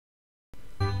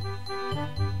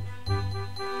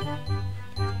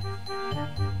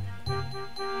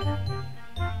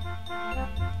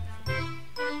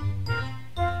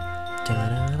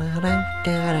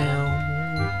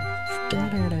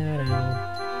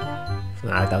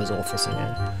Ah, that was awful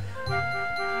singing.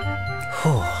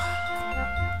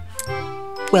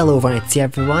 Well, alright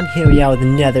everyone, here we are with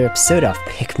another episode of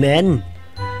Pikmin.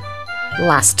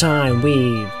 Last time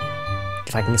we,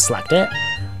 if I can select it,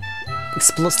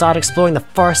 started exploring the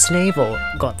Forest Navel,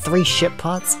 got 3 ship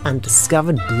parts, and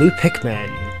discovered blue Pikmin.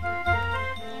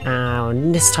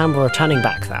 And this time we're returning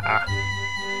back there.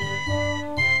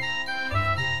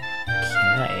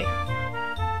 Okay.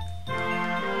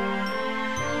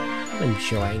 I'm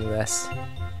enjoying this.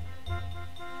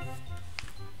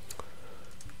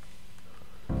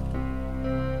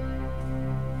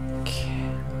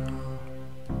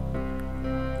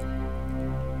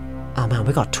 Oh man,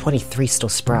 we got 23 still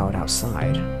sprouted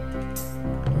outside.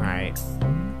 Right.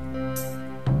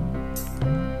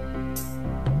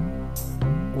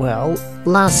 Well,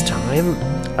 last time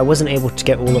I wasn't able to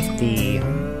get all of the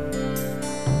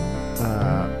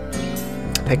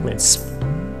Pikmin.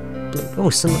 Oh,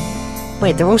 some.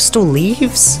 Wait, they're all still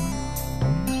leaves?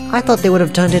 I thought they would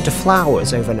have turned into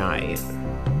flowers overnight.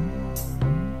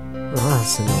 Oh,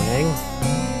 that's annoying.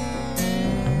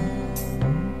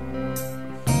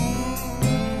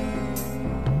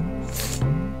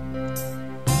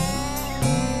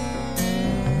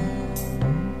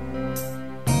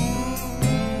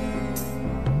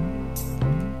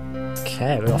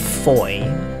 Okay, we got 40.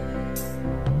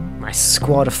 My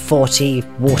squad of 40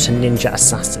 water ninja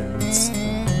assassins.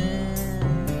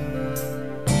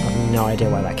 I have no idea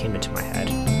why that came into my head.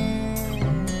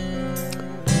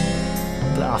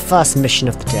 But our first mission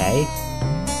of the day.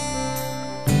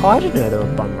 Oh, I didn't know there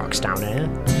were bum rocks down here.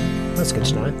 That's good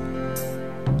to know.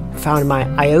 Found my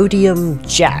iodium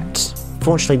jet.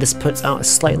 Fortunately, this puts out a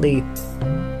slightly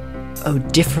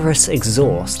odoriferous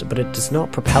exhaust, but it does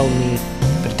not propel me.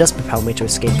 But it does propel me to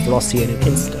escape velocity in an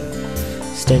instant.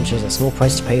 Stench is a small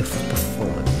price to pay for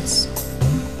performance.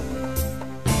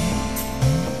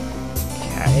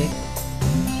 Okay.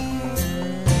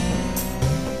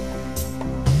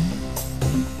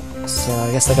 So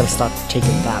I guess I gotta start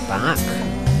taking that back.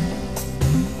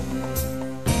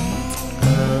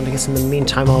 And I guess in the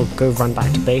meantime I'll go run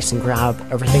back to base and grab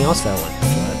everything else that I want for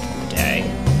the day.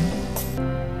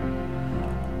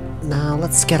 Now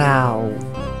let's get out.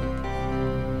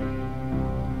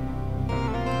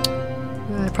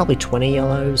 Probably 20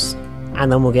 yellows, and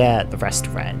then we'll get the rest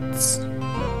reds.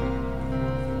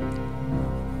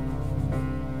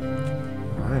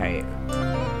 Alright.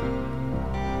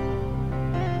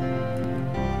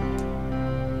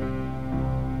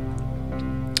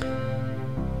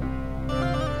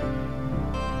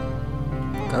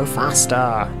 Go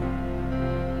faster!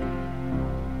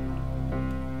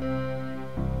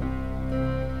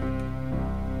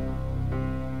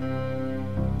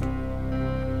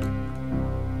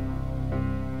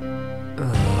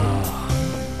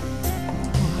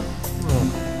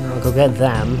 I'll go get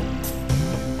them.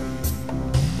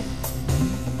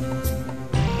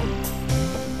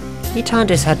 He turned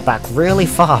his head back really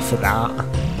far for that.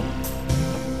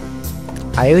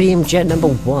 Iodium jet number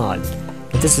 1.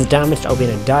 If this is damaged, I'll be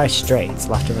in dire straits.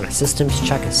 I'll have to run a systems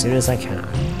check as soon as I can.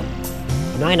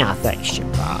 9 out of 30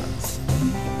 ship parts.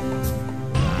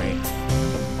 Alright.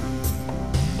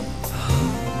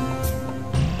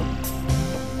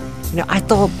 You know, I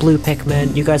thought blue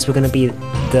Pikmin, you guys were gonna be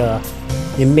the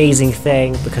amazing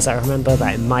thing, because I remember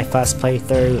that in my first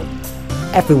playthrough,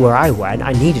 everywhere I went,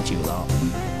 I needed you lot.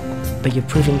 But you're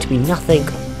proving to be nothing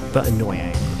but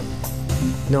annoying.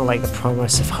 Not like the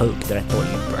promise of hope that I thought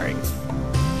you'd bring.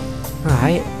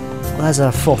 Alright, well there's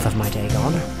a fourth of my day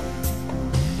gone.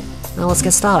 Now let's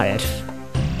get started.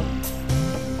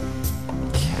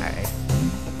 Okay.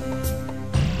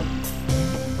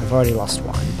 I've already lost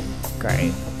one.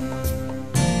 Great.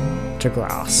 To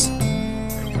grass.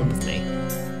 Come with me.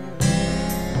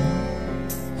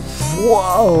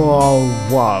 Whoa!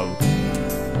 Whoa!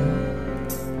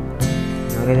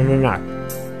 No, no, no, no, no.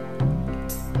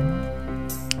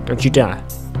 Don't you dare.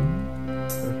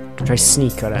 Don't try to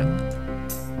sneak on it.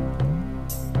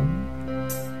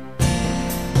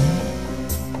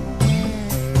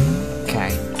 Okay.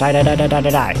 Die, die, die, die, die,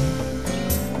 die, die.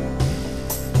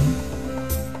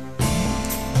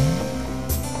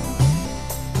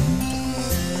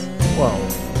 Whoa.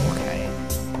 Okay.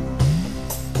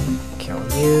 Kill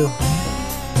you.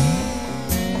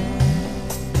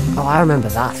 Oh, I remember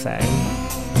that thing.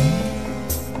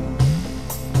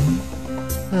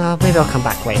 Maybe I'll come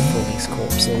back later for all these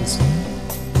corpses.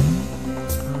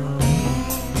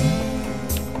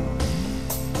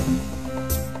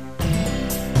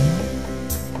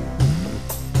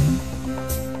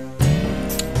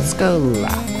 Let's go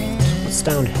left. What's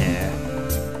down here?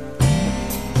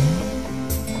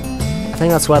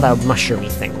 think that's where that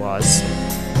mushroomy thing was.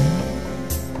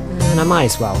 And I might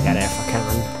as well get it if I can.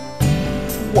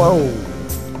 Whoa!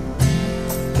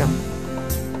 Go.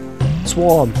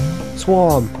 Swarm!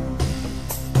 Swarm!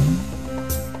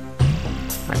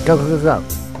 Right, go, go, go, go!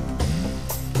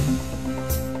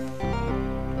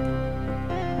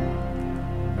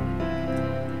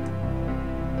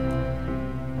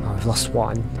 Oh, I've lost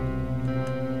one.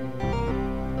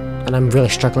 And I'm really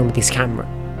struggling with these cameras.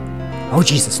 Oh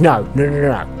Jesus, no! No, no, no,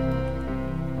 no!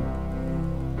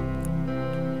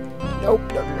 Nope,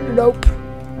 no, no, no, nope!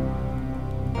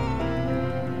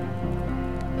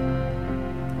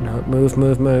 No, move,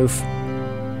 move, move.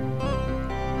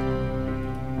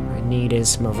 What I need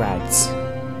is my reds.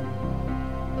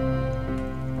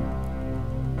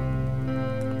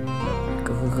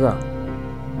 Go, go, go.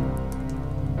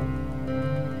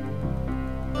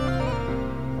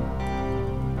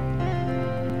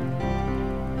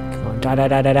 Come on, die, die,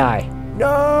 die, die, die.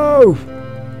 No!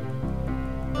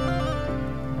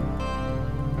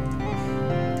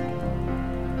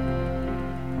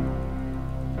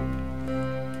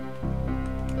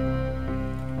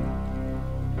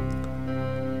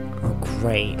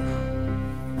 Great.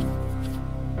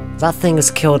 That thing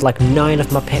has killed like 9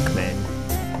 of my Pikmin.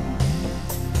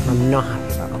 I'm not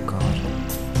happy about it. Oh god.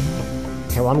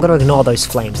 Okay, well I'm gonna ignore those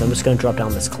flames. I'm just gonna drop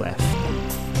down this cliff.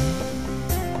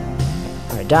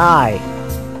 Alright, die!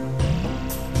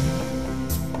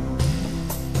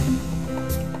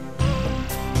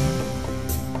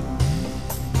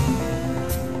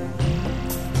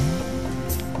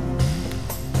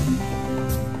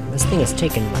 This thing has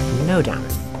taken like no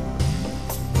damage.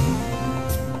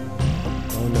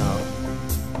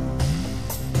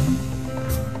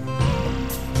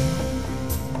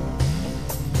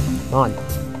 Come on.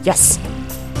 Yes!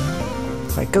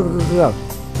 Alright, go, go, go, go.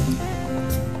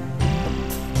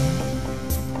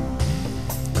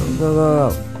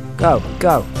 Go, go, go,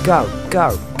 go, go,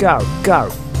 go, go, go.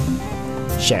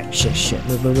 Shit, shit, shit.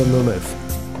 Move, move, move, move, move.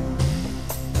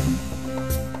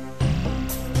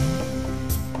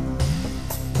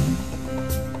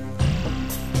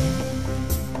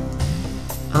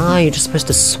 Ah, you're just supposed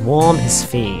to swarm his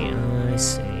feet. I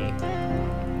see.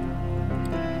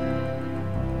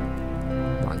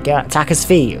 Get, attack his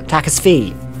feet! Attack his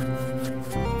feet!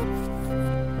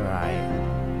 Right.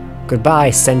 Goodbye,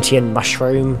 sentient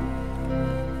mushroom.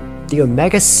 The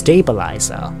Omega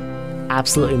Stabilizer.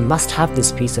 Absolutely must have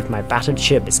this piece if my battered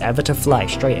ship is ever to fly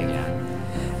straight again.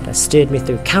 It has steered me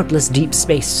through countless deep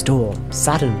space storms.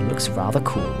 Saturn looks rather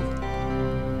cool.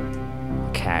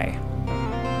 Okay.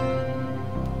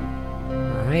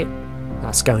 Alright.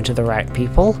 That's going to the right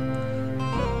people.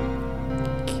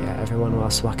 Get everyone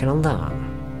else working on that.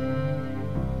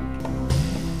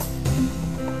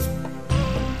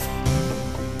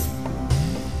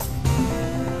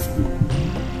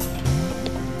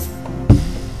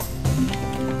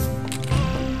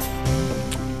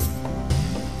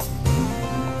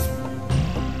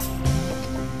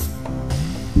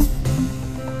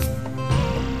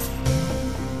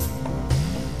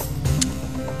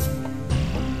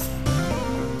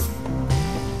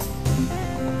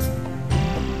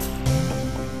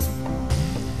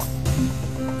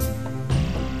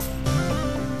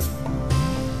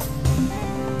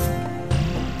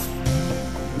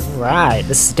 Right,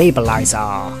 the stabilizer.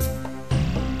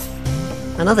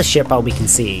 Another ship we can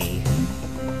see.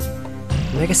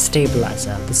 Mega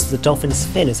stabilizer. This is the dolphin's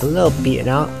fin. It's a little beaten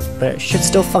up, but it should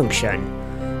still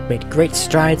function. Made great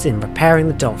strides in repairing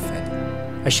the dolphin.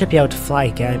 I should be able to fly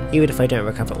again, even if I don't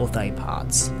recover all 30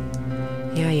 parts.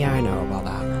 Yeah, I know about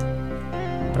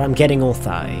that. But I'm getting all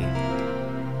 30.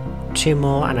 2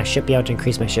 more, and I should be able to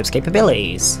increase my ship's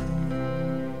capabilities.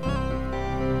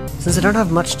 Since I don't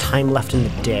have much time left in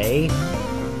the day,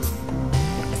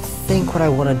 I think what I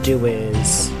want to do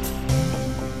is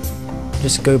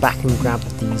just go back and grab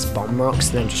these bomb rocks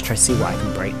and then just try to see what I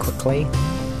can break quickly.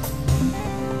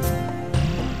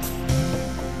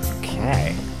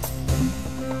 Okay.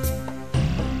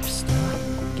 Just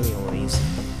give me all these.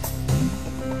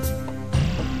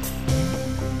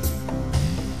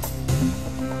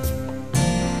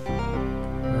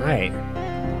 Alright.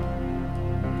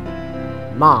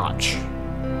 March.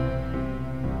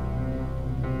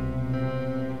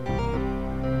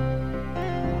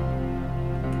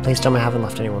 Please tell me I haven't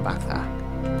left anyone back there.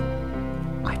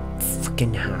 I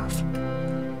fucking have.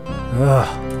 Ugh.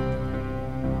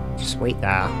 Just wait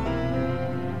there.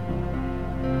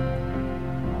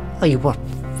 Oh, you what?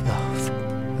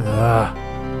 Ugh.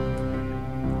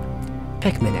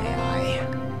 Pikmin AI.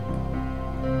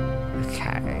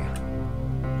 Okay.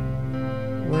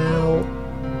 Well...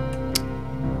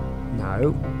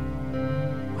 No.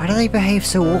 Why do they behave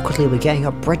so awkwardly with getting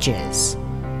up bridges?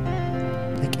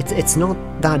 Like, it's not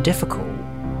that difficult.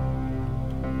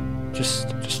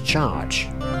 Just charge.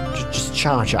 Just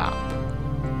charge up.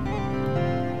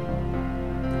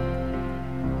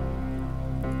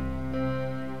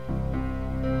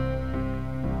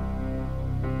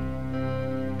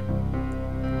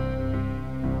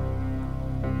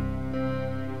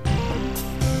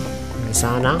 Is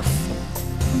that enough?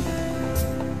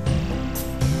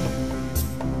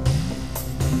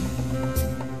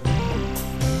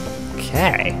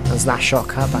 Okay, that's that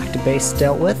shortcut back to base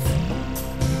dealt with.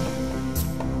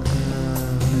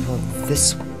 We've got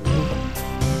this one.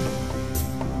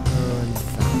 And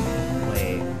that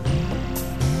way.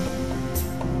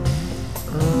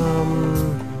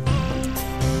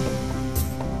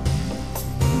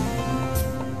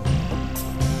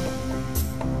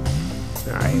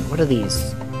 Alright, what are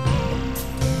these?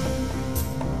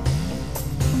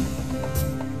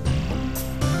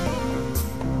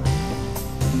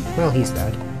 Well, he's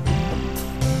dead.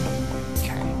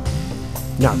 Okay.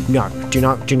 No, do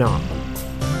not. Come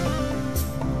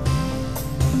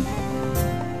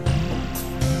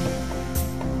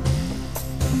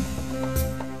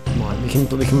on,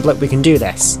 we can do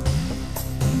this.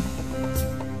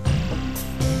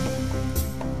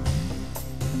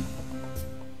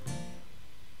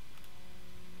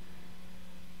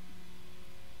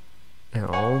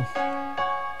 No.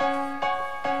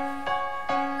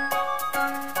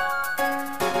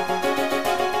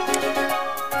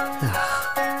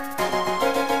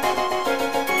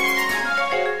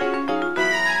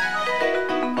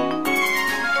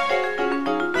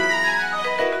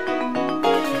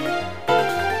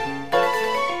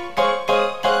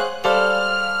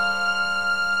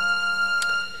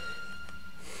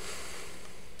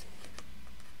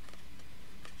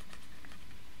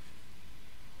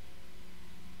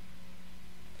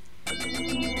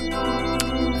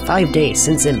 "5 days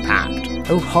since impact.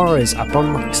 Oh horrors, a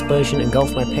bomb explosion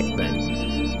engulfed my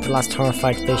Pikmin. The last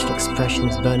horrified facial expression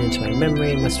is burned into my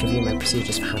memory and must review my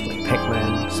procedures for handling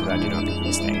Pikmin so that I do not make a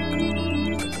mistake.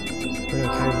 When I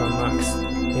carry bomb rocks,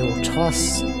 they will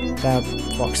toss their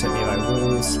rocks at nearby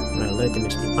walls. When I load them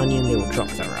into the onion, they will drop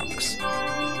their rocks.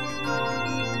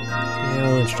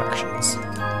 No instructions.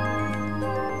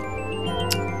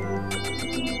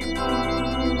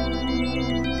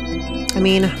 I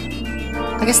mean,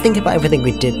 I guess think about everything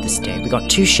we did this day. We got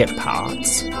 2 ship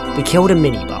parts, we killed a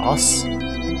mini-boss,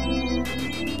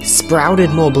 sprouted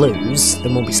more blues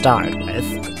than what we started with.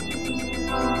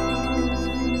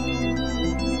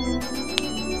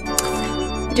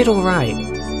 I did alright,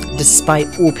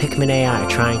 despite all Pikmin AI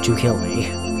trying to kill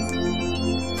me.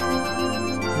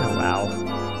 Oh well.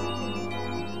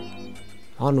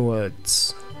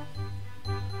 Onwards.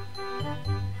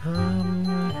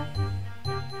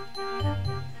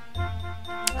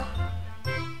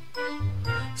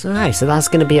 So alright, so that's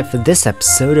gonna be it for this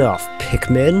episode of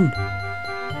Pikmin.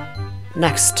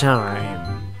 Next time,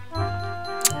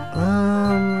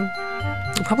 I'll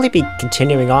probably be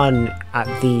continuing on at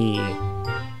the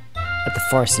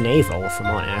Forest Navel, if I'm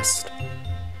honest.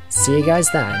 See you guys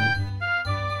then.